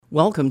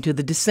Welcome to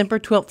the December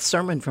 12th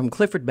sermon from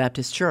Clifford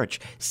Baptist Church,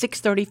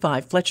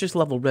 635 Fletcher's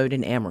Level Road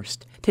in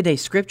Amherst.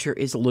 Today's scripture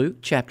is Luke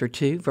chapter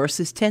 2,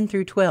 verses 10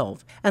 through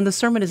 12, and the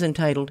sermon is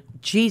entitled,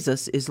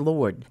 Jesus is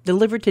Lord,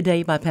 delivered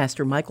today by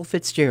Pastor Michael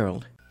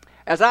Fitzgerald.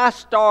 As I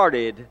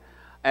started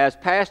as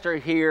pastor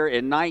here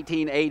in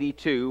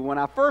 1982, when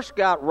I first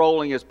got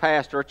rolling as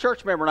pastor, a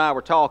church member and I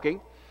were talking.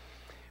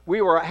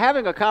 We were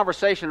having a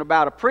conversation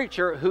about a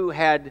preacher who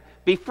had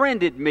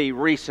befriended me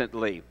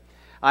recently.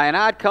 And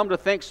I'd come to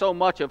think so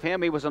much of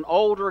him. He was an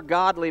older,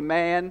 godly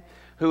man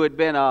who had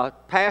been a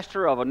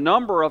pastor of a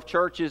number of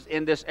churches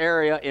in this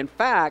area. In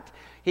fact,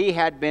 he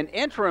had been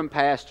interim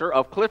pastor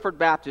of Clifford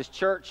Baptist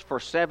Church for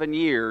 7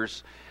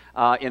 years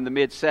in the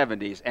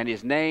mid-'70s, and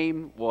his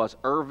name was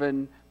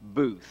Irvin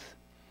Booth.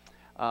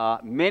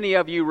 Many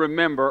of you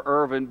remember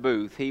Irvin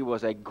Booth. He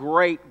was a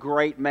great,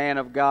 great man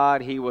of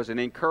God. He was an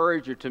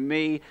encourager to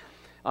me.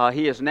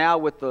 He is now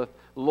with the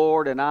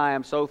Lord, and I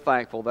am so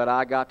thankful that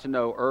I got to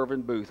know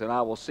Irvin Booth, and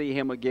I will see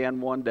him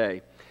again one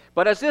day.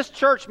 But as this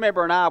church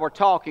member and I were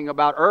talking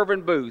about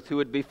Irvin Booth, who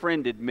had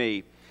befriended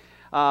me,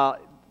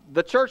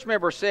 the church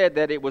member said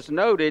that it was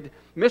noted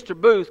Mr.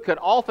 Booth could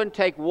often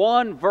take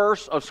one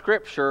verse of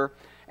Scripture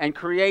and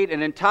create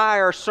an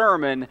entire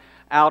sermon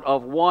out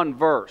of one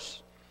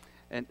verse.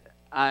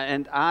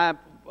 And I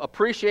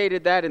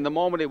appreciated that in the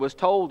moment it was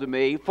told to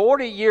me.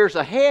 40 years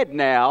ahead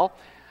now,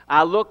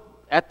 I look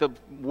at the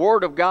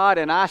Word of God,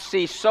 and I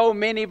see so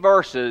many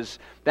verses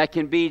that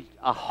can be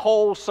a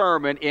whole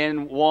sermon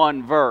in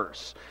one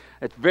verse.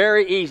 It's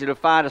very easy to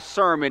find a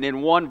sermon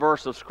in one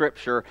verse of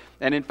Scripture,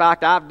 and in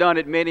fact, I've done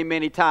it many,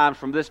 many times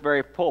from this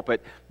very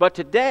pulpit. But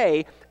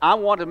today, I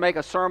want to make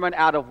a sermon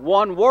out of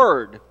one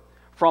word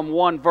from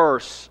one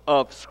verse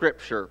of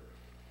Scripture.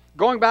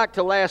 Going back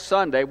to last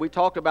Sunday, we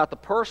talked about the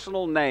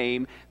personal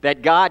name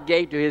that God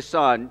gave to His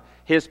Son.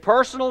 His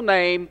personal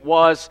name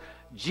was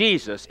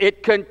Jesus.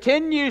 It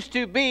continues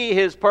to be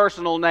His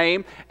personal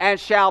name and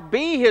shall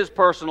be His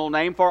personal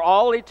name for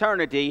all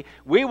eternity.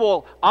 We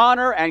will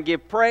honor and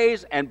give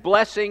praise and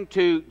blessing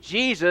to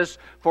Jesus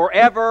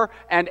forever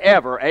and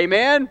ever.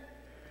 Amen?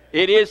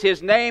 It is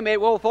His name. It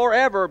will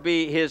forever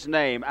be His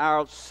name.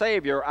 Our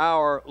Savior,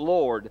 our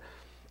Lord.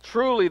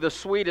 Truly the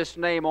sweetest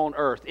name on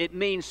earth. It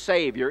means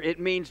Savior. It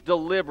means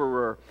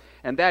Deliverer.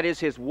 And that is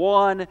His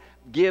one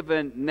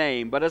given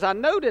name. But as I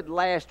noted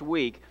last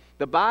week,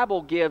 the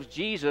Bible gives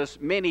Jesus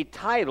many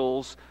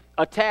titles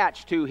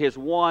attached to His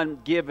one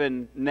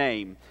given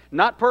name.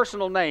 Not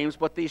personal names,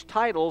 but these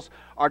titles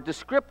are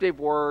descriptive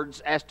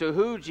words as to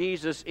who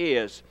Jesus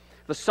is.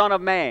 The Son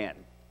of Man,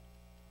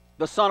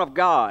 the Son of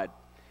God,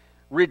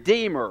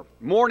 Redeemer,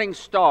 Morning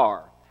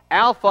Star,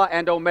 Alpha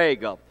and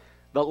Omega,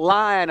 the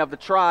Lion of the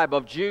tribe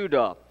of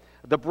Judah,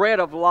 the Bread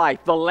of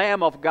Life, the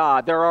Lamb of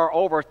God. There are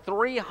over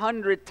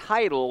 300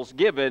 titles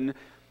given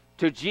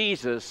to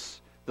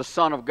Jesus, the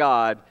Son of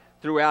God,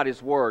 throughout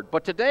His Word.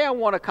 But today I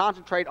want to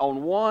concentrate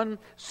on one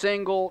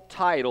single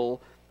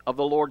title of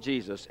the Lord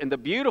Jesus. In the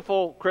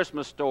beautiful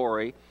Christmas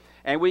story,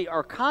 and we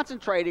are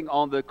concentrating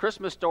on the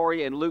Christmas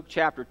story in Luke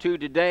chapter 2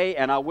 today,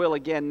 and I will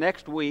again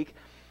next week.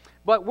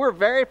 But we're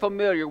very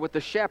familiar with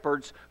the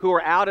shepherds who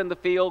are out in the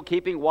field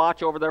keeping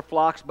watch over their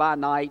flocks by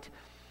night.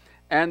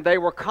 And they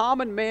were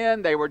common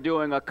men. They were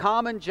doing a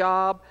common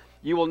job.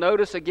 You will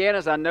notice again,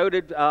 as I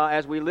noted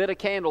as we lit a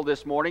candle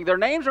this morning, their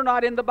names are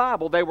not in the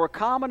Bible. They were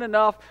common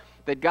enough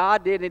that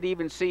God didn't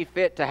even see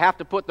fit to have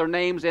to put their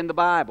names in the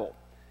Bible.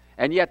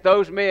 And yet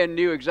those men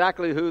knew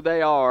exactly who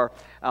they are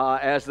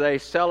as they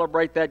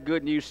celebrate that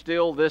good news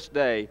still this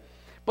day.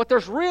 But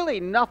there's really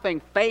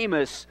nothing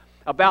famous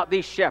about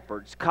these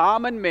shepherds,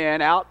 common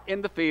men out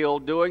in the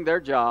field doing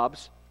their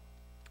jobs.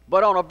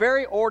 But on a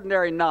very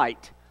ordinary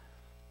night,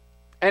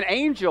 an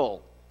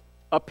angel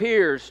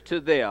appears to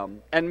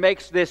them and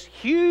makes this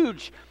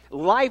huge,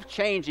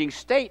 life-changing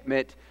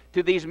statement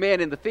to these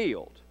men in the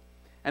field.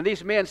 And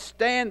these men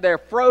stand there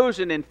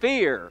frozen in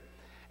fear,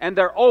 and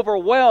they're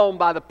overwhelmed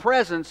by the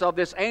presence of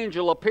this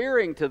angel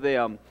appearing to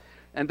them.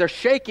 And they're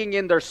shaking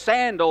in their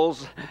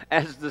sandals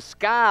as the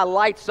sky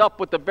lights up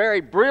with the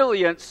very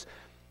brilliance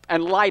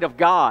and light of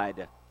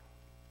God.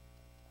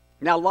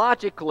 Now,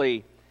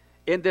 logically,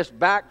 in this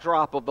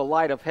backdrop of the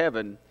light of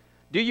heaven,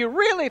 do you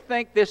really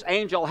think this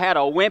angel had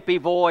a wimpy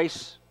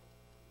voice?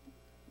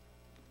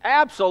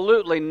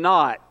 Absolutely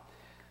not.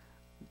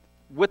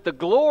 With the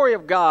glory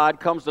of God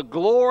comes the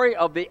glory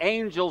of the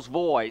angel's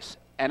voice.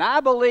 And I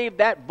believe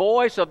that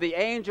voice of the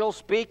angel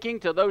speaking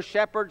to those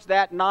shepherds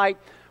that night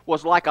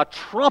was like a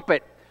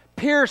trumpet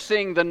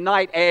piercing the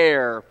night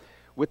air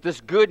with this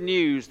good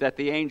news that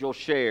the angel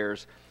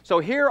shares. So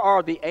here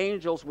are the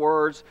angel's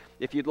words.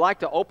 If you'd like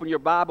to open your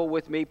Bible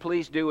with me,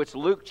 please do. It's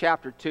Luke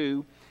chapter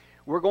 2.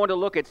 We're going to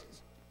look at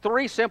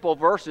 3 simple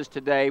verses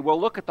today.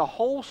 We'll look at the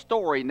whole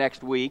story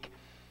next week,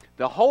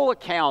 the whole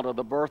account of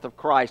the birth of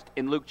Christ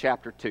in Luke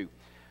chapter 2.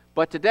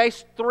 But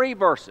today's 3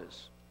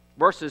 verses,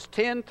 verses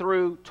 10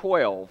 through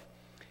 12,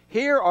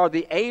 here are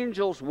the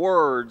angel's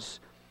words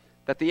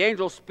that the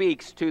angel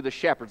speaks to the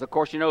shepherds. Of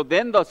course, you know,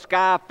 then the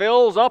sky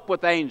fills up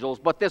with angels,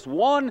 but this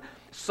one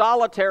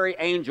solitary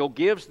angel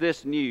gives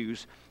this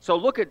news. So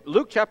look at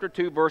Luke chapter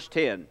 2, verse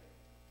 10.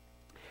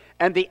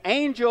 And the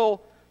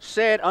angel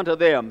said unto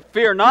them,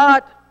 Fear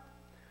not,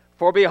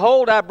 for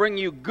behold, I bring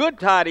you good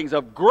tidings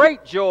of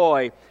great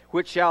joy,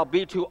 which shall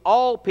be to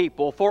all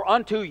people. For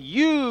unto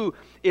you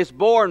is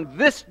born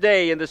this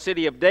day in the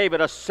city of David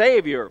a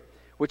Savior,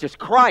 which is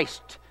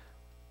Christ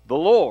the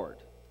Lord.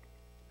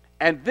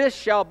 And this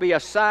shall be a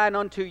sign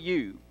unto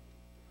you.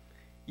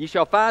 Ye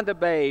shall find the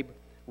babe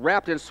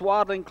wrapped in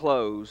swaddling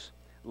clothes,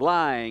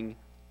 lying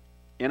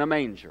in a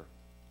manger.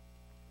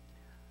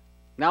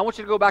 Now I want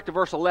you to go back to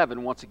verse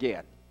 11 once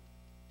again.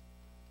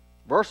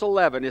 Verse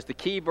 11 is the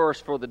key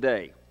verse for the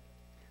day.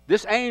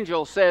 This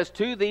angel says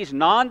to these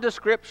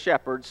nondescript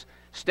shepherds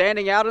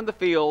standing out in the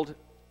field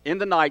in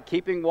the night,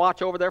 keeping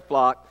watch over their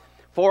flock,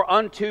 For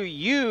unto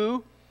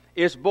you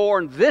is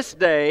born this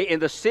day in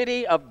the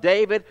city of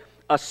David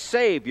a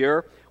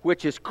Savior,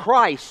 which is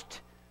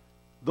Christ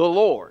the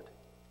Lord.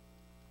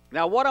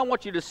 Now, what I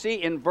want you to see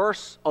in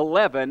verse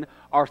 11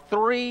 are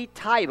three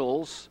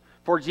titles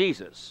for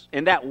Jesus.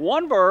 In that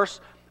one verse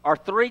are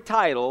three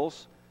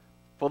titles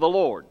for the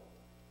Lord,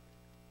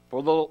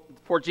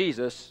 for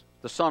Jesus,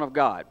 the Son of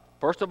God.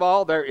 First of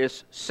all, there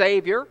is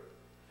Savior,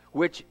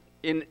 which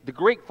in the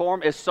Greek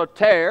form is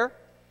soter,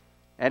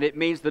 and it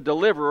means the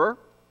deliverer.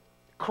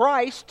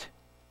 Christ,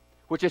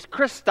 which is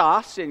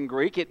Christos in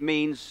Greek, it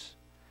means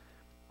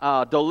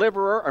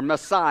deliverer or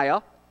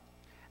Messiah.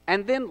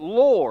 And then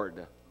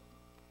Lord.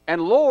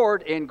 And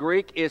Lord in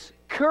Greek is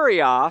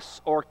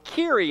Kyrios or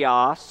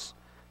Kyrios,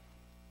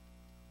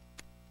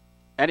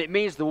 and it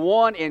means the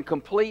one in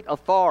complete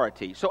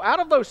authority. So out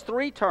of those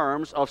three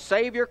terms of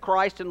Savior,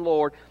 Christ, and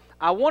Lord,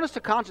 I want us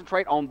to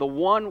concentrate on the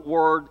one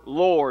word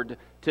Lord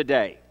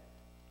today.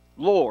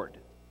 Lord.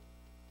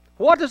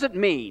 What does it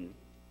mean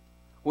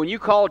when you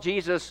call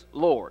Jesus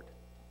Lord?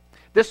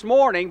 This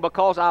morning,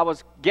 because I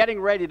was getting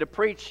ready to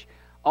preach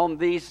on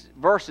these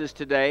verses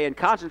today and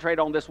concentrate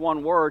on this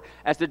one word,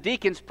 as the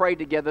deacons prayed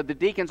together. The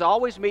deacons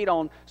always meet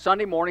on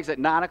Sunday mornings at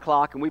 9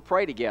 o'clock, and we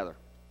pray together.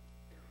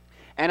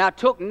 And I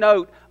took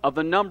note of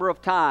the number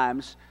of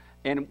times,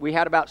 and we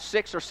had about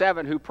 6 or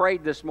 7 who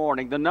prayed this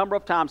morning, the number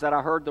of times that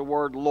I heard the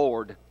word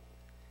Lord. It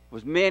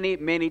was many,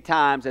 many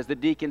times as the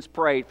deacons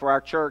prayed for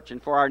our church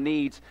and for our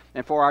needs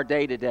and for our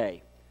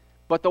day-to-day.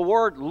 But the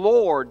word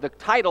Lord, the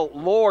title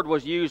Lord,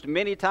 was used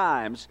many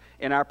times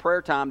in our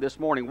prayer time this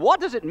morning. What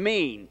does it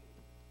mean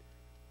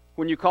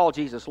when you call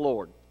Jesus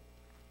Lord?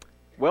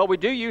 Well, we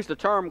do use the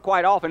term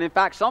quite often. In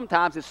fact,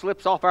 sometimes it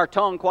slips off our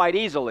tongue quite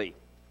easily.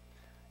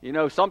 You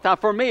know, sometimes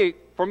for me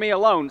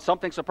alone,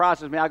 something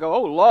surprises me. I go,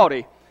 oh,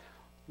 Lordy.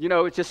 You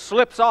know, it just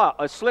slips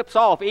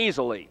off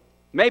easily.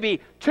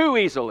 Maybe too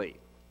easily.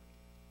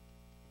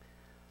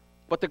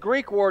 But the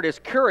Greek word is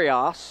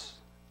Kyrios,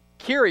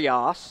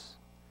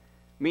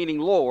 meaning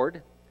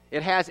Lord.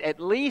 It has at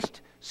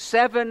least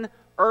 7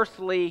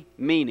 earthly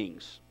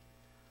meanings.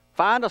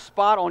 Find a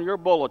spot on your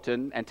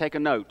bulletin and take a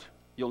note.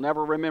 You'll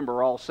never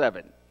remember all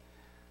 7.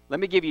 Let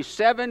me give you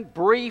 7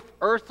 brief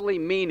earthly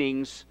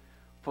meanings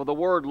for the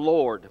word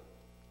Lord.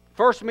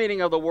 First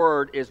meaning of the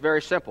word is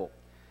very simple.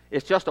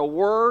 It's just a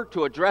word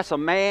to address a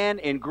man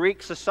in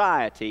Greek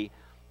society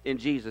in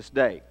Jesus'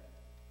 day.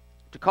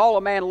 To call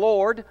a man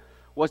Lord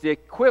was the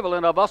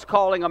equivalent of us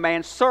calling a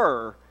man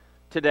Sir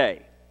today.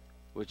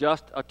 It was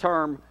just a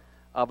term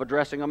of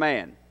addressing a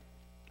man.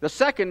 The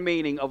second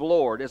meaning of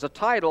Lord is a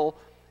title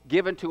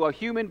given to a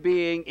human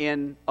being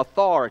in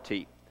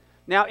authority.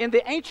 Now, in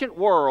the ancient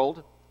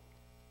world,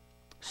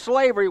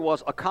 slavery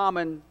was a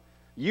common,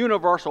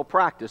 universal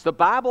practice. The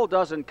Bible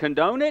doesn't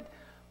condone it.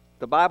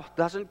 The Bible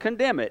doesn't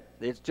condemn it.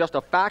 It's just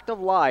a fact of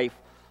life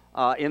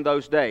in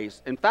those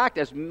days. In fact,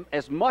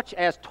 as much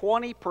as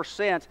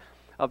 20%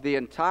 of the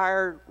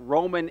entire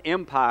Roman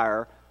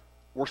Empire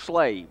were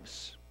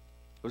slaves.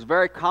 It was a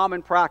very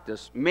common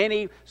practice.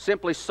 Many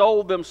simply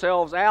sold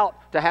themselves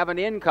out to have an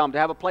income, to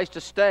have a place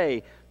to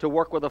stay, to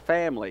work with a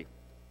family.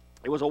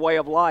 It was a way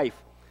of life.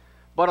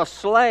 But a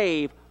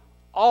slave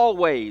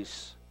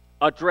always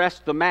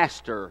addressed the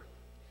master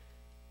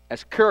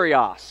as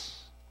Kyrios,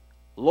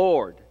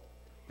 Lord.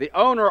 The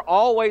owner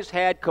always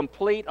had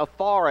complete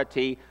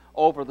authority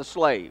over the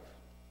slave.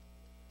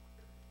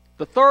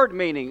 The third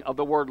meaning of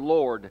the word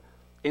Lord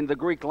in the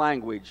Greek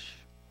language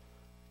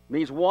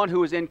means one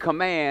who is in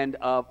command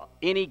of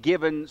any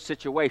given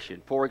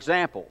situation. For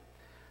example,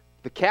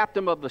 the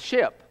captain of the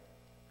ship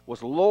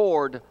was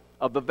Lord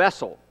of the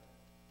vessel.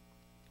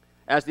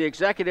 As the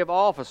executive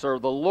officer,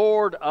 the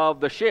Lord of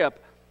the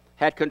ship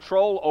had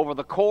control over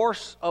the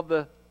course of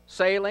the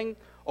sailing,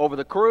 over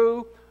the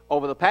crew,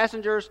 over the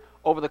passengers,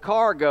 over the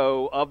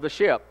cargo of the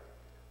ship.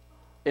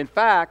 In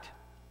fact,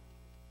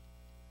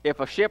 if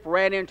a ship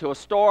ran into a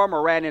storm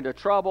or ran into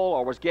trouble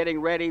or was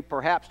getting ready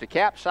perhaps to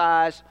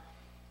capsize,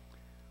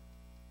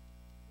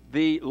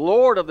 the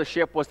Lord of the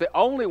ship was the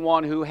only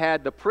one who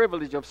had the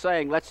privilege of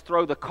saying, let's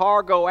throw the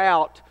cargo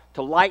out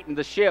to lighten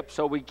the ship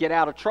so we get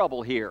out of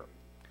trouble here.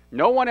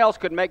 No one else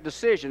could make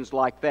decisions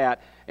like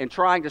that in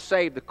trying to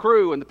save the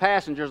crew and the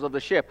passengers of the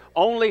ship.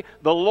 Only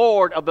the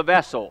Lord of the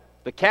vessel,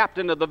 the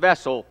captain of the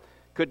vessel,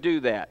 could do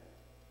that.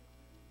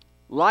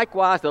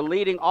 Likewise, the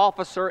leading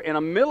officer in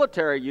a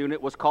military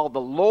unit was called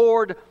the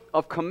Lord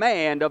of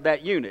Command of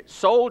that unit.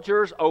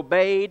 Soldiers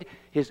obeyed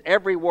his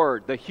every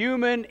word, the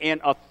human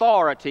in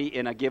authority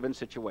in a given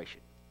situation.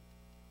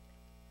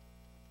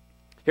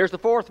 Here's the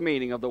fourth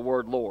meaning of the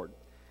word Lord.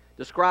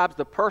 Describes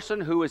the person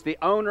who is the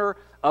owner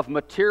of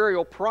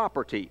material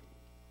property.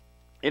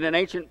 In an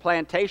ancient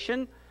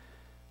plantation,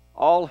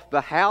 all of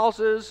the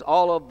houses,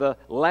 all of the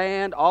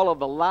land, all of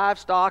the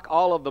livestock,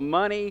 all of the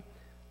money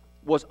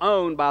was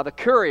owned by the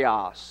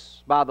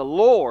kurios, by the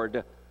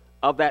Lord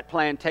of that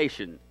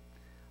plantation.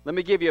 Let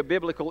me give you a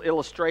biblical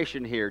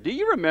illustration here. Do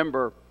you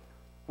remember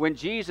when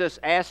Jesus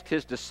asked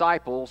his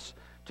disciples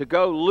to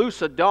go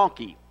loose a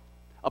donkey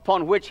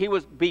upon which he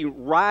would be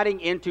riding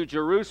into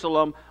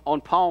Jerusalem on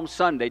Palm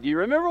Sunday? Do you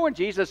remember when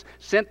Jesus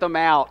sent them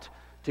out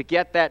to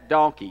get that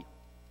donkey?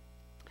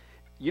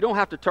 You don't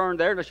have to turn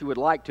there unless you would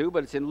like to,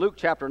 but it's in Luke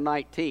chapter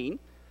 19,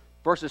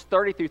 verses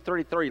 30 through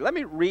 33. Let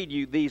me read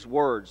you these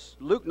words.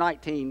 Luke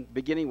 19,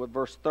 beginning with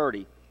verse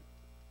 30.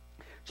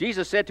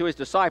 Jesus said to his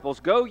disciples,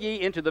 "Go ye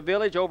into the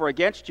village over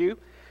against you,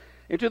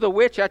 into the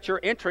which at your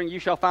entering you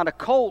shall find a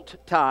colt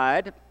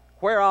tied,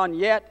 whereon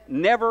yet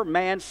never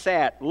man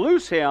sat.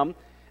 Loose him,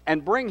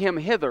 and bring him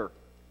hither.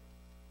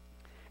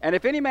 And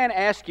if any man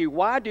ask you,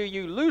 Why do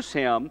you loose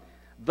him?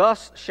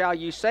 Thus shall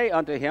you say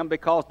unto him,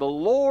 Because the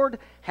Lord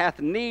hath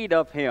need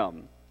of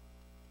him.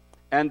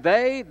 And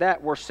they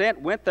that were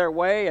sent went their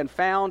way, and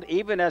found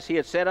even as he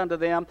had said unto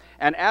them.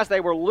 And as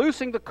they were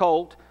loosing the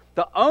colt,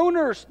 the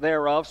owners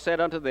thereof said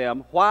unto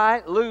them,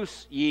 Why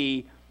loose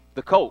ye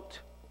the colt?"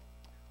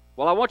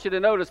 Well, I want you to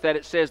notice that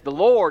it says the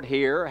Lord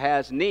here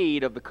has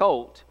need of the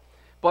colt.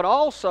 But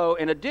also,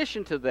 in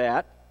addition to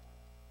that,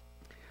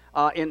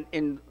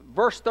 in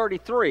verse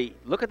 33,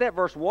 look at that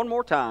verse one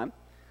more time.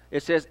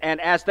 It says, "And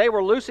as they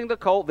were loosing the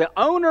colt, the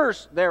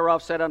owners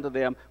thereof said unto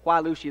them, Why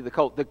loose ye the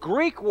colt?" The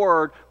Greek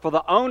word for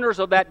the owners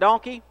of that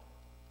donkey,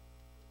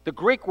 the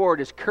Greek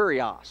word is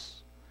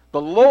kurios,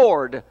 the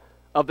Lord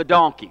of the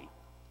donkey,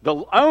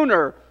 the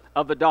owner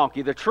of the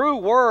donkey. The true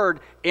word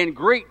in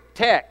Greek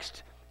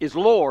text is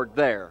Lord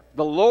there.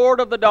 The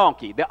Lord of the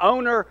donkey, the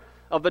owner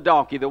of the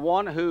donkey, the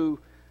one who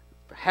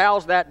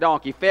housed that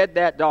donkey, fed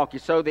that donkey.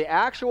 So the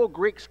actual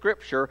Greek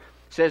scripture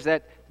says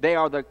that they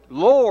are the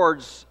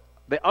lords,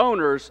 the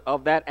owners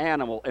of that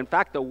animal. In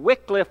fact, the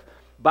Wycliffe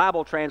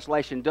Bible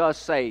translation does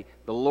say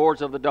the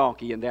lords of the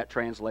donkey in that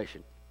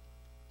translation.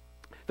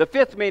 The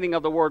fifth meaning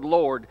of the word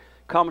Lord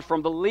comes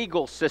from the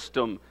legal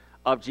system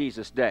of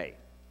Jesus' day.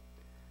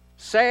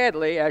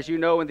 Sadly, as you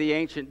know, in the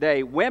ancient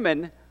day,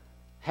 women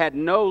had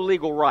no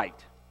legal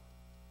right.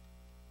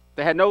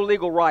 They had no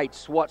legal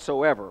rights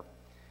whatsoever.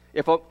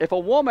 If a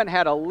woman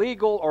had a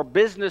legal or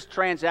business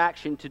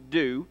transaction to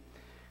do,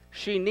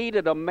 she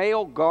needed a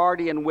male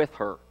guardian with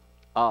her,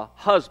 a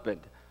husband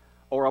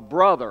or a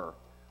brother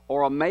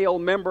or a male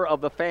member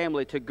of the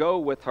family to go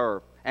with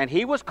her. And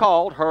he was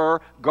called her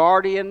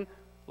guardian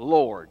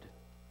lord,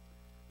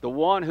 the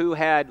one who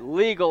had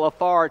legal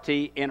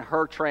authority in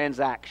her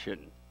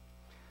transaction.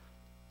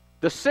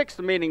 The sixth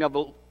meaning of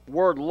the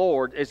word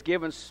Lord is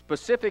given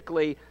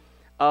specifically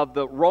of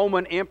the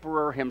Roman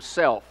emperor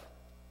himself.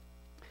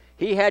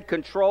 He had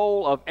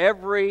control of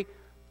every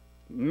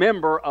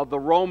member of the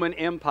Roman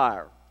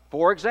Empire.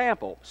 For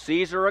example,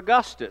 Caesar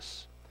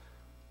Augustus.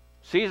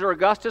 Caesar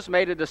Augustus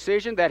made a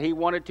decision that he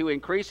wanted to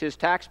increase his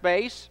tax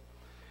base,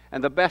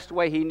 and the best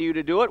way he knew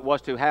to do it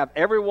was to have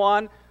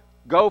everyone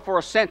go for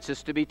a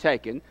census to be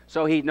taken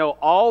so he'd know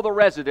all the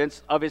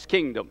residents of his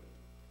kingdom.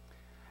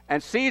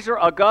 And Caesar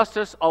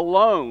Augustus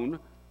alone,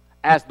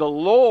 as the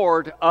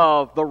lord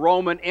of the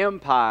Roman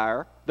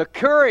Empire, the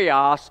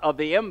kurios of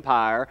the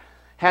empire,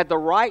 had the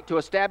right to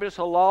establish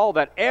a law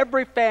that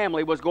every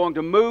family was going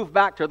to move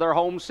back to their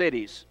home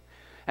cities.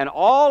 And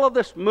all of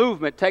this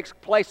movement takes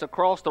place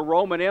across the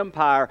Roman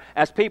Empire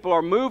as people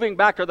are moving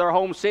back to their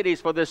home cities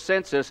for this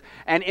census.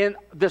 And in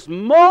this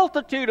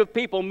multitude of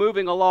people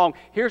moving along,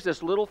 here's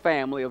this little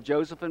family of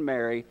Joseph and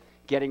Mary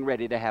getting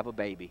ready to have a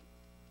baby.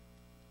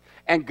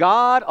 And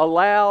God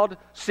allowed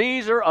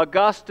Caesar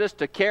Augustus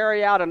to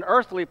carry out an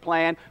earthly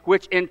plan,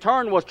 which in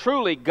turn was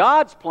truly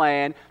God's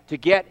plan to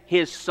get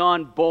his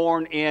son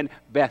born in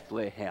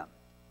Bethlehem.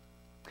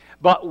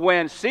 But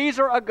when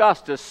Caesar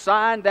Augustus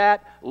signed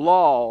that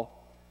law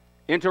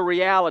into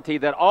reality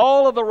that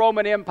all of the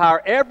Roman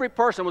Empire, every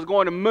person was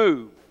going to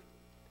move,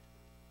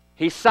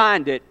 he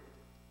signed it,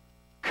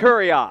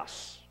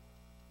 Kurios,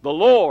 the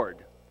Lord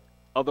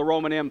of the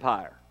Roman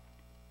Empire.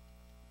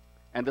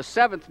 And the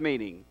seventh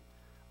meaning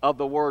of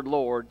the word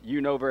Lord,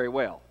 you know very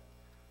well.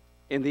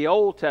 In the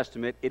Old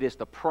Testament, it is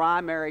the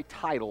primary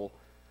title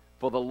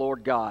for the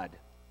Lord God.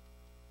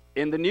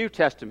 In the New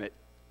Testament,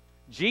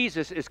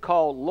 Jesus is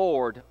called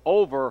Lord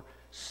over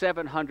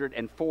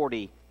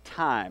 740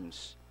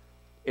 times.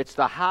 It's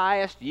the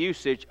highest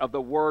usage of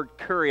the word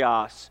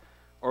kurios,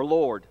 or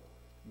Lord.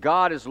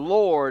 God is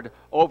Lord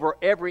over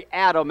every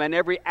atom and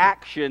every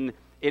action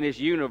in His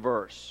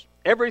universe.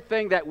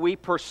 Everything that we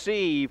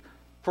perceive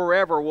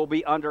forever will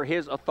be under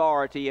His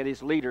authority and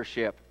His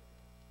leadership.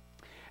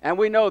 And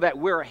we know that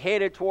we're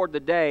headed toward the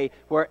day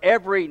where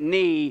every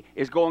knee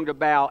is going to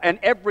bow and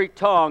every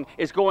tongue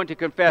is going to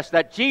confess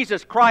that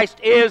Jesus Christ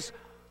is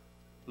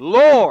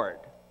Lord.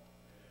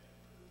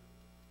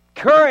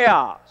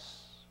 Kurios,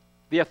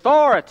 the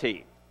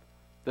authority,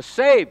 the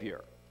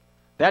Savior.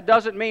 That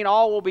doesn't mean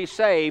all will be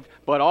saved,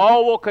 but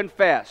all will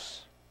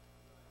confess.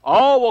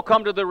 All will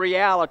come to the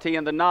reality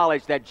and the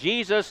knowledge that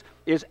Jesus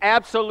is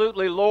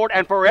absolutely Lord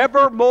and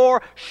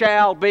forevermore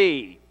shall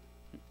be.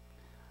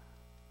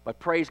 But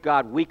praise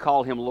God, we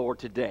call Him Lord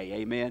today.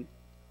 Amen.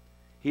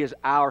 He is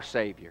our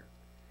Savior.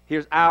 He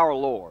is our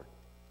Lord.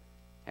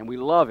 And we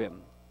love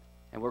Him.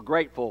 And we're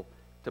grateful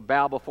to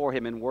bow before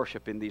Him in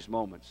worship in these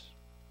moments.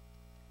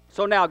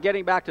 So now,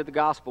 getting back to the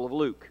Gospel of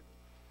Luke.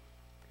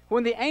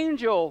 When the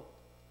angel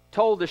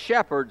told the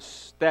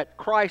shepherds that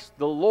Christ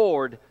the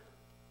Lord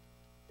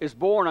is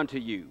born unto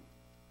you,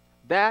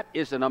 that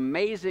is an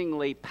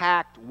amazingly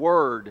packed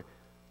word,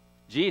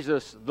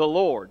 Jesus the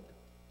Lord.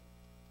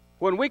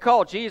 When we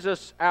call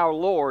Jesus our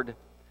Lord,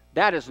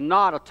 that is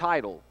not a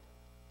title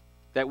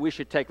that we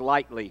should take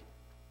lightly.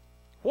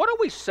 What are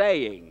we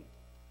saying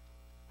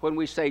when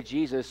we say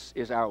Jesus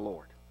is our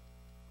Lord?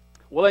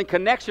 Well, in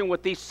connection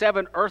with these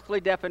 7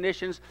 earthly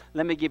definitions,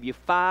 let me give you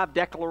 5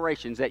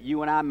 declarations that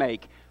you and I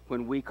make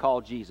when we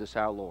call Jesus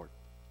our Lord.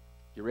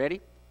 You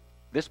ready?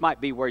 This might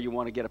be where you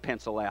want to get a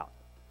pencil out.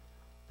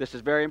 This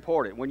is very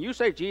important. When you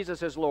say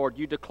Jesus is Lord,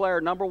 you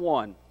declare, number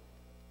 1,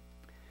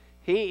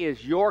 He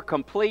is your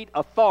complete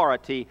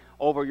authority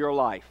over your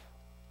life.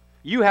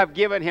 You have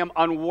given Him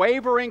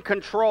unwavering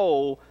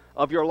control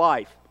of your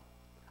life.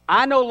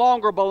 I no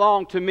longer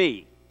belong to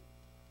me.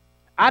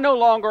 I no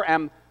longer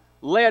am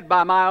led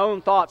by my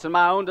own thoughts and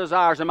my own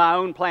desires and my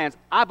own plans.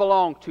 I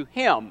belong to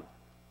Him.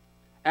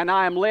 And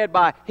I am led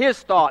by His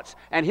thoughts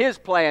and His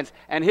plans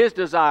and His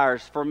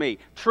desires for me.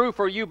 True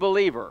for you,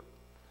 believer.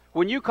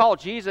 When you call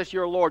Jesus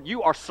your Lord,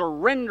 you are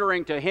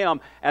surrendering to Him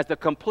as the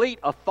complete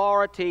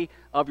authority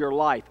of your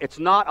life. It's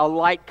not a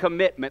light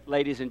commitment,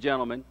 ladies and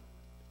gentlemen.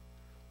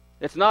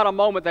 It's not a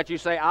moment that you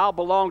say, I'll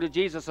belong to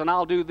Jesus and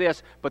I'll do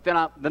this, but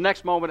then the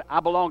next moment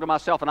I belong to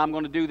myself and I'm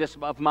going to do this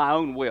of my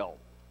own will.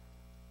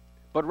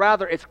 But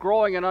rather, it's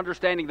growing and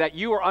understanding that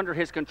you are under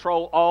His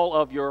control all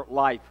of your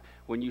life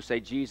when you say,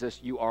 Jesus,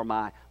 you are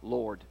my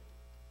Lord.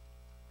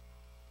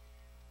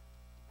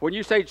 When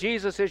you say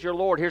Jesus is your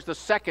Lord, here's the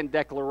second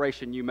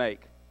declaration you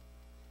make.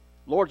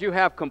 Lord, you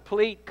have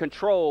complete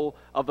control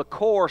of the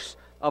course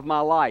of my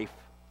life.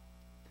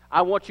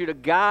 I want you to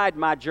guide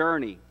my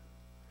journey.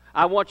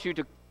 I want you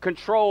to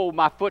control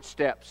my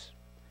footsteps.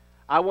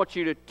 I want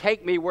you to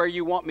take me where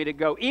you want me to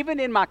go. Even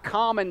in my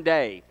common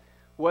day,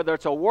 whether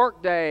it's a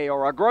work day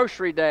or a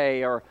grocery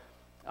day or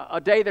a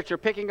day that you're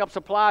picking up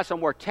supplies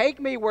somewhere, take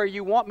me where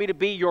you want me to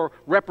be your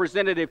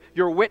representative,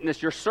 your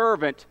witness, your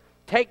servant.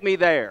 Take me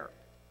there.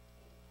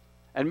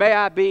 And may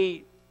I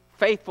be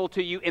faithful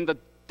to you in the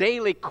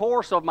daily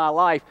course of my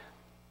life,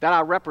 that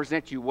I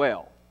represent you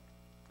well.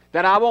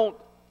 That I won't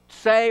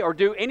say or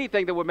do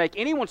anything that would make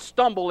anyone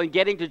stumble in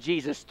getting to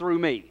Jesus through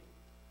me.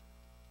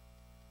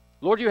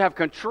 Lord, you have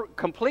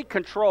complete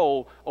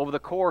control over the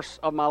course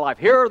of my life.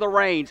 Here are the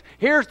reins.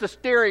 Here's the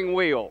steering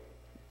wheel.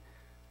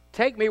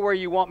 Take me where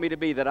you want me to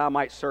be that I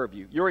might serve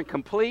you. You're in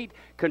complete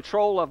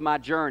control of my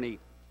journey.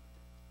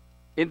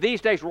 In these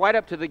days, right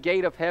up to the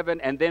gate of heaven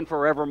and then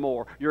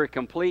forevermore, you're in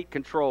complete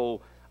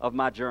control of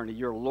my journey.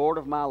 You're Lord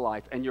of my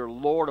life and you're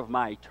Lord of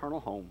my eternal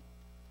home.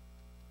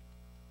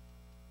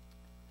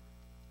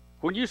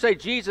 When you say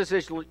Jesus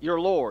is your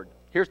Lord,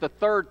 here's the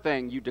third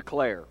thing you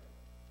declare.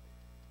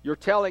 You're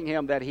telling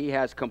Him that He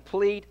has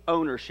complete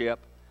ownership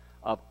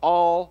of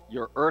all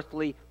your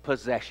earthly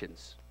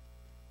possessions.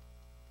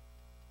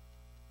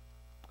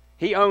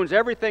 He owns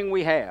everything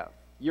we have.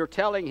 You're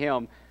telling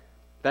Him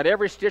that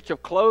every stitch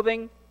of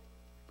clothing,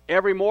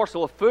 every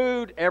morsel of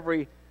food,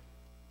 everything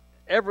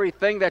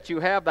that you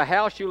have, the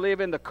house you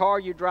live in, the car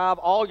you drive,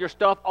 all your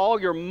stuff,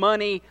 all your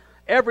money,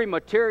 every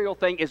material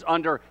thing is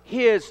under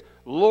His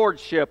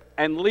lordship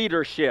and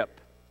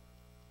leadership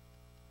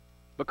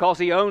because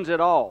He owns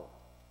it all.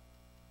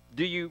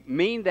 Do you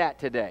mean that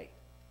today?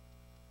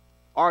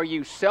 Are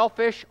you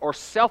selfish or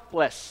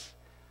selfless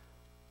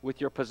with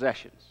your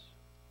possessions?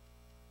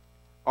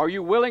 Are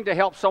you willing to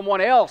help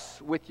someone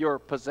else with your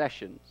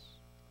possessions?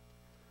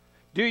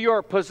 Do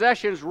your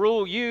possessions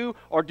rule you,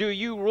 or do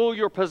you rule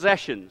your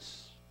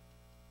possessions?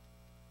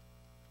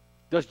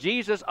 Does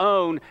Jesus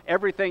own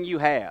everything you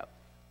have?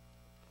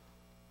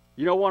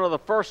 You know, one of the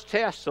first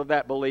tests of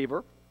that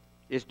believer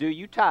is, do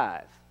you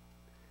tithe?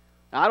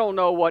 Now, I don't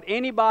know what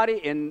anybody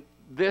in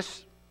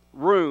this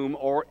room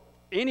or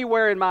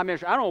anywhere in my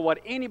ministry, I don't know what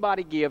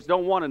anybody gives,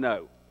 don't want to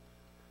know.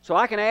 So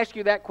I can ask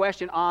you that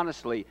question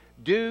honestly.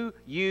 Do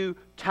you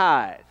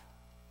tithe?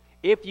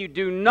 If you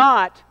do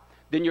not,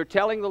 then you're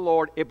telling the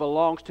Lord, it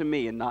belongs to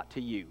me and not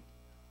to you.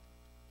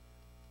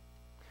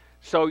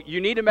 So you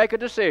need to make a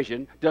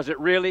decision. Does it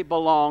really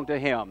belong to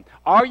Him?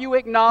 Are you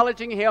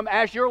acknowledging Him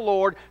as your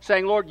Lord,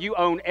 saying, Lord, you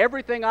own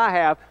everything I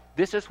have.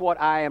 This is what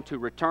I am to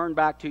return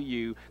back to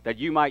you, that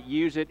you might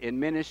use it in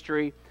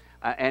ministry,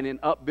 and in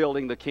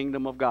upbuilding the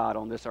kingdom of God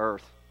on this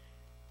earth.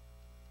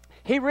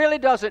 He really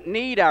doesn't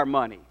need our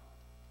money,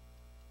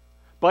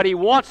 but He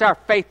wants our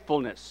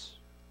faithfulness.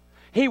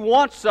 He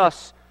wants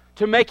us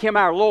to make Him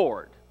our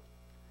Lord.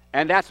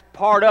 And that's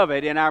part of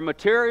it. In our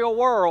material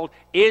world,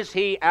 is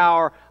He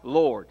our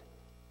Lord?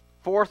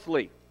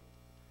 Fourthly,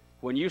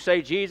 when you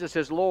say Jesus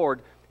is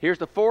Lord, here's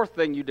the fourth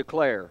thing you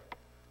declare.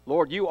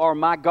 Lord, you are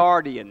my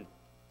guardian.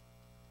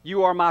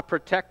 You are my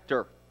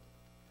protector.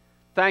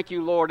 Thank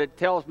you, Lord. It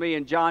tells me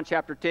in John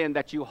chapter 10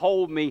 that you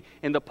hold me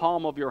in the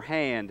palm of your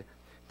hand.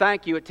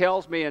 Thank you. It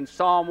tells me in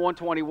Psalm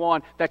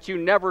 121 that you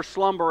never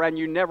slumber and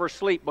you never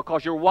sleep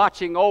because you're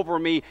watching over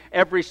me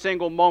every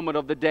single moment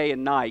of the day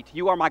and night.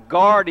 You are my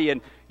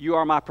guardian. You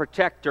are my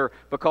protector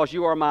because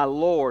you are my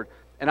Lord.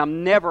 And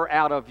I'm never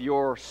out of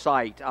your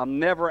sight. I'm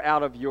never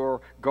out of your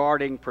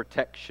guarding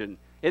protection.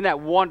 Isn't that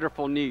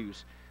wonderful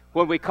news?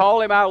 When we call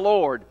Him our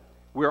Lord,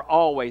 we're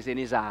always in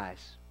His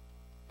eyes.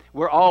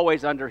 We're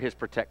always under His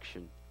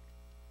protection.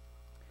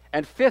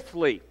 And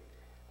fifthly,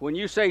 when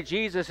you say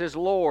Jesus is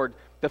Lord,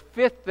 the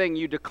fifth thing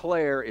you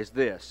declare is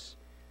this.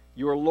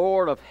 You are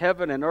Lord of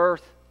heaven and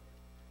earth.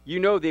 You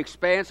know the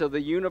expanse of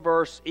the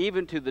universe,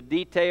 even to the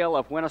detail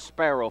of when a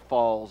sparrow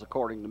falls,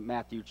 according to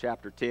Matthew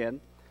chapter 10.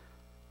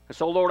 And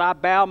so, Lord, I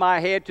bow my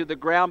head to the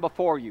ground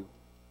before you,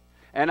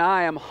 and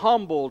I am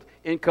humbled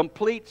in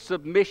complete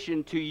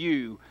submission to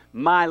you,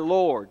 my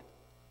Lord,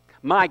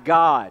 my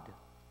God.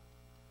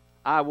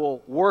 I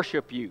will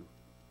worship you.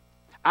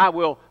 I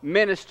will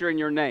minister in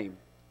your name.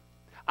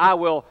 I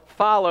will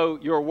follow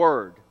your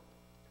word.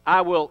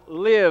 I will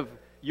live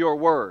your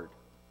word.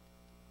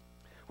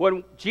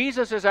 When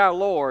Jesus is our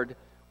Lord,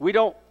 we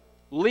don't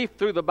leaf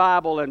through the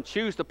Bible and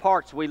choose the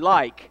parts we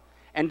like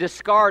and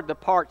discard the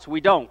parts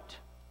we don't.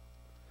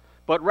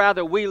 But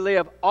rather we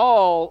live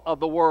all of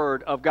the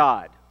Word of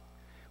God.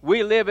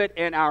 We live it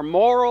in our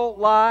moral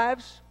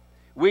lives.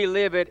 We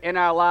live it in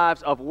our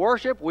lives of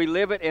worship. We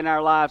live it in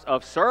our lives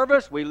of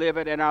service. We live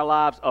it in our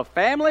lives of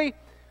family.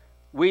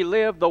 We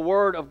live the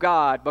Word of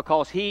God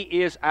because He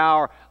is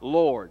our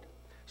Lord.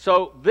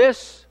 So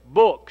this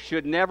book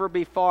should never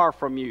be far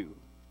from you.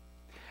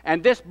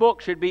 And this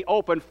book should be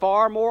opened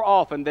far more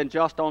often than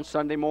just on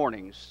Sunday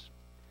mornings.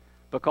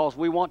 Because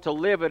we want to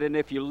live it, and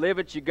if you live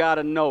it, you got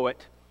to know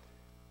it.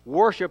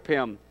 Worship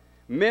Him.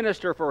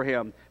 Minister for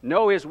Him.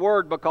 Know His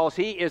Word because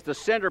He is the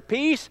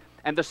centerpiece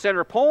and the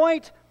center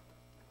point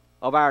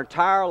of our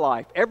entire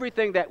life.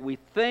 Everything that we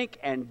think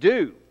and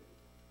do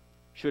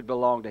should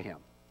belong to Him.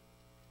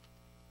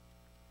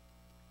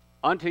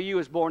 Unto you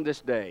is born this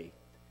day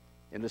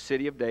in the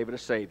city of David a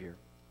Savior,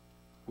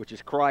 which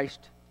is Christ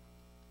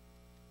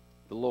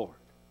the Lord.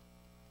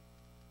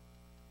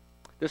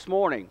 This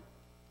morning,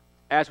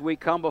 as we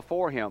come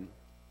before Him,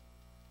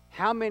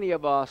 how many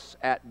of us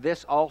at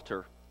this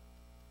altar,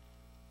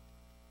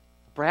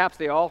 perhaps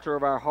the altar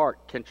of our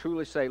heart, can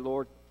truly say,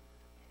 Lord,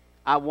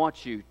 I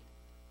want you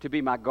to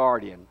be my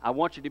guardian. I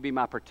want you to be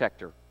my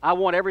protector. I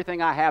want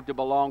everything I have to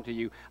belong to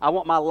you. I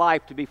want my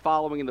life to be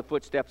following in the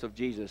footsteps of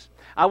Jesus.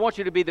 I want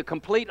you to be the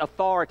complete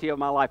authority of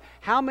my life.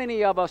 How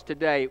many of us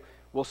today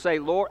will say,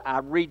 Lord, I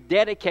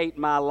rededicate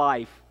my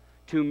life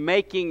to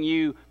making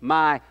you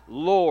my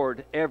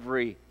Lord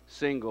every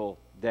single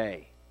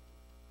day?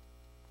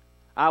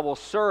 I will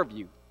serve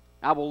you,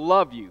 I will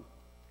love you,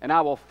 and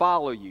I will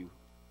follow you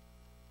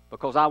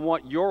because I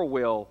want your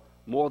will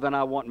more than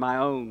I want my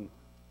own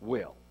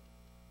will.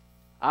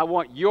 I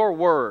want your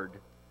word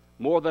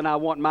more than I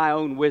want my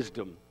own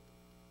wisdom.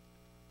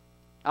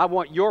 I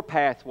want your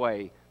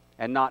pathway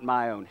and not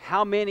my own.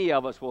 How many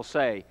of us will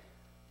say,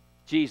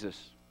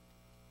 Jesus,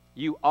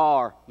 you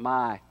are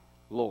my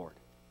Lord,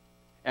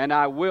 and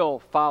I will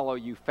follow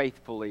you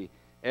faithfully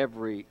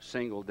every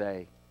single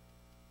day.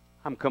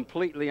 I'm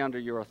completely under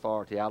your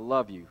authority. I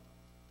love you,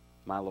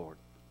 my Lord.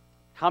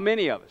 How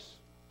many of us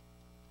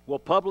will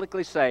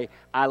publicly say,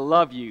 I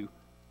love you,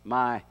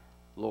 my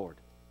Lord?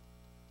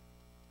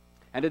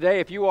 And today,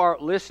 if you are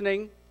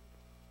listening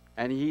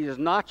and He is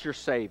not your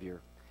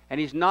Savior and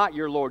He's not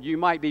your Lord, you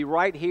might be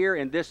right here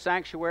in this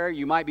sanctuary.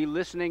 You might be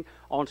listening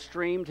on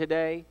stream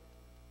today.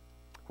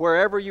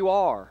 Wherever you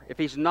are, if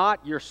He's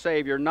not your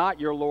Savior, not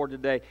your Lord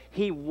today,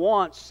 He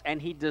wants and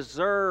He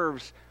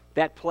deserves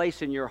that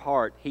place in your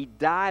heart. He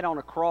died on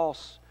a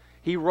cross.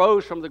 He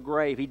rose from the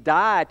grave. He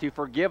died to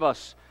forgive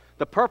us.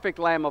 The perfect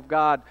Lamb of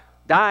God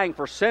dying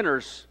for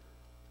sinners,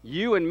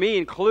 you and me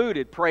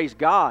included, praise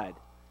God.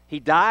 He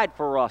died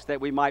for us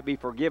that we might be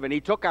forgiven. He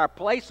took our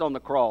place on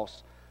the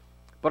cross.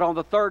 But on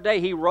the third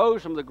day, He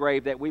rose from the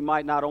grave that we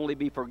might not only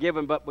be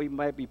forgiven, but we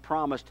might be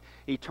promised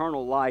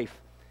eternal life.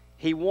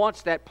 He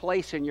wants that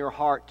place in your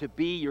heart to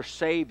be your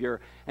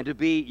Savior and to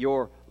be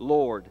your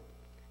Lord.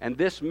 And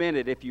this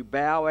minute, if you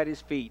bow at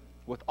His feet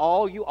with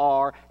all you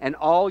are and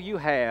all you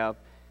have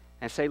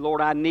and say,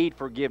 Lord, I need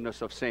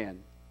forgiveness of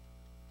sin.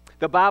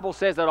 The Bible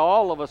says that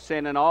all of us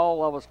sin and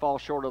all of us fall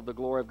short of the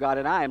glory of God.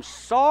 And I am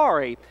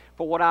sorry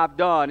for what I've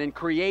done in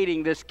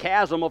creating this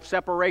chasm of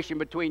separation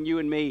between you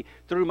and me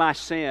through my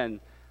sin.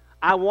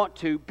 I want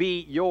to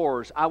be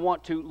yours. I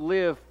want to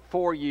live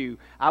for you.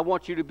 I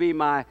want you to be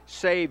my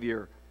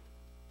Savior.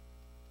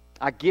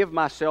 I give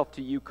myself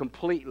to you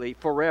completely,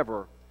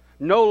 forever.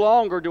 No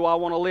longer do I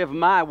want to live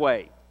my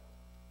way.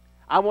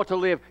 I want to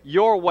live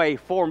your way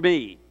for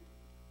me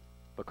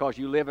because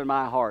you live in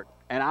my heart.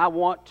 And I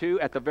want to,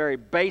 at the very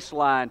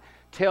baseline,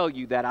 tell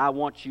you that I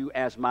want you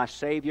as my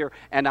Savior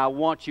and I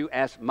want you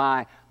as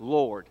my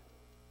Lord.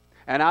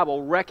 And I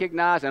will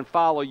recognize and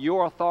follow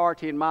your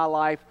authority in my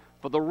life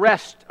for the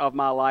rest of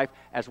my life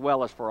as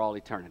well as for all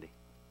eternity.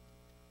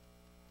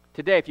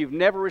 Today, if you've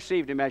never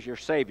received Him as your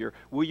Savior,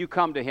 will you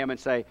come to Him and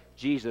say,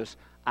 Jesus,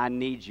 I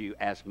need you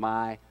as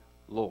my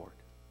Lord.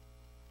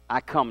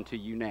 I come to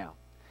you now.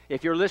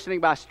 If you're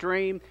listening by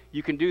stream,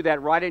 you can do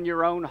that right in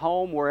your own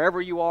home,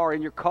 wherever you are,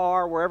 in your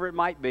car, wherever it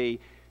might be.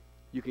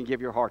 You can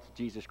give your heart to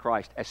Jesus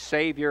Christ as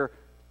Savior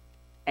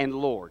and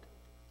Lord.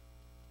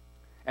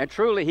 And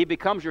truly, He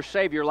becomes your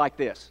Savior like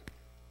this.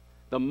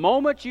 The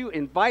moment you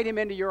invite Him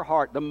into your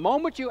heart, the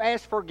moment you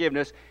ask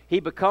forgiveness, He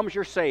becomes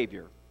your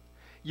Savior.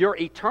 Your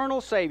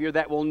eternal Savior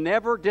that will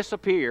never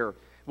disappear,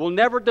 will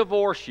never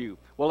divorce you,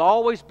 will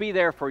always be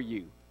there for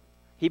you.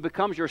 He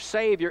becomes your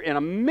Savior in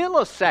a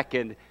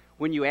millisecond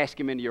when you ask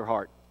Him into your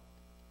heart.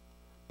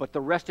 But the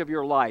rest of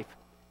your life,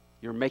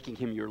 you're making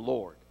Him your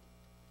Lord.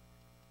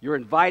 You're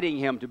inviting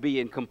Him to be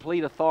in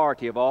complete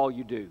authority of all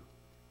you do.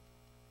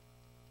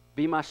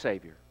 Be my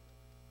Savior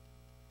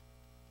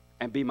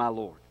and be my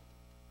Lord.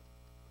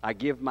 I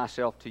give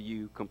myself to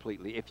you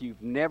completely. If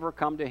you've never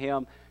come to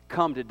Him,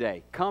 come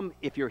today. Come,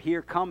 if you're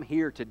here, come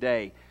here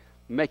today.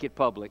 Make it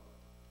public.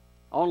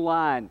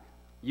 Online,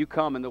 you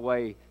come in the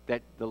way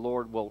that the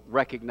Lord will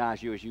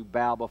recognize you as you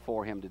bow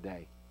before Him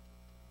today.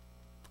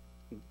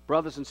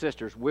 Brothers and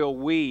sisters, will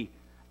we,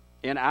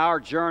 in our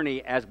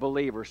journey as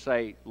believers,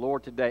 say,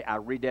 Lord, today I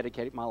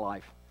rededicate my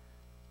life,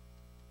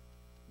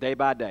 day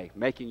by day,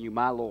 making you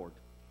my Lord,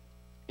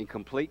 in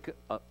complete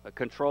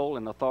control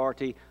and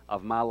authority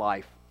of my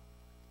life.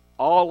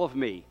 All of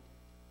me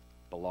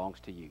belongs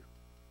to you.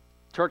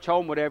 Church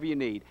home, whatever you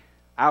need,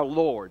 our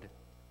Lord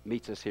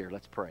meets us here.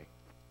 Let's pray.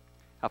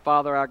 Our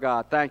Father, our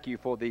God, thank you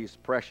for these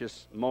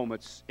precious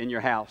moments in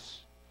your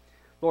house.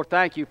 Lord,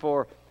 thank you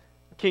for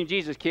King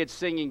Jesus kids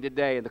singing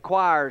today, and the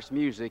choir's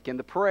music, and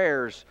the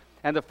prayers,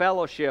 and the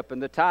fellowship,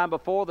 and the time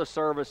before the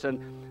service,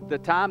 and the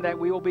time that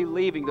we will be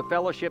leaving, the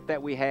fellowship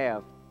that we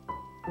have.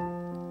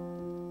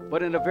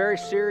 But in a very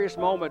serious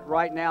moment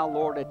right now,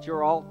 Lord, at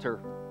your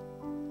altar,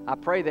 I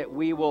pray that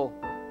we will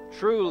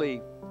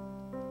truly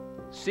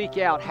seek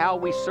out how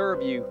we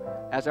serve you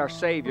as our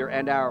Savior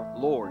and our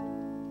Lord.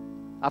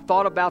 I've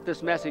thought about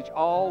this message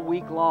all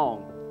week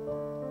long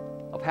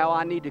of how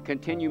I need to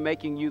continue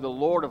making you the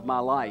Lord of my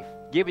life,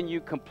 giving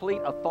you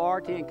complete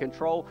authority and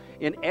control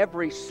in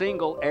every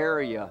single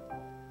area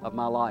of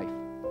my life.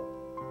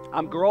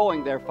 I'm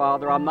growing there,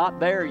 Father. I'm not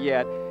there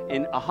yet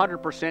in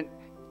 100%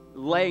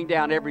 laying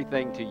down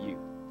everything to you.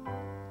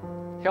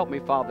 Help me,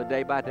 Father,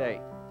 day by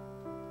day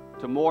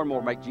to more and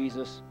more make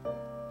Jesus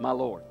my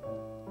Lord.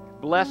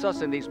 Bless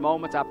us in these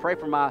moments. I pray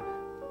for my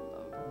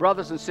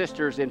brothers and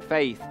sisters in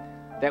faith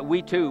that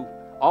we too,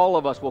 all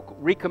of us, will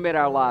recommit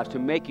our lives to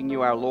making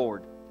you our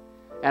Lord.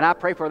 And I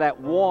pray for that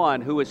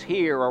one who is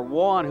here or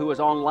one who is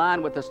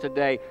online with us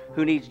today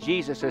who needs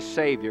Jesus as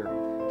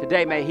Savior.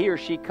 Today may he or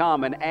she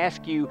come and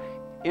ask you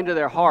into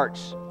their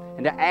hearts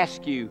and to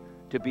ask you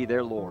to be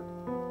their Lord.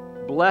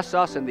 Bless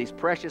us in these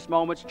precious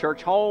moments.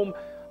 Church home,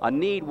 a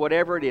need,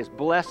 whatever it is,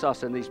 bless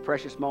us in these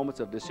precious moments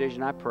of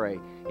decision, I pray.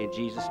 In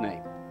Jesus'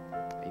 name,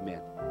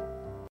 amen.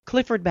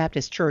 Clifford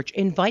Baptist Church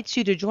invites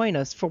you to join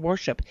us for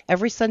worship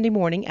every Sunday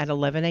morning at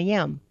 11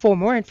 a.m. For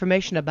more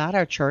information about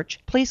our church,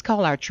 please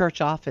call our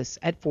church office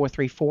at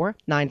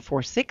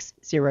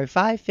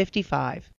 434-946-0555.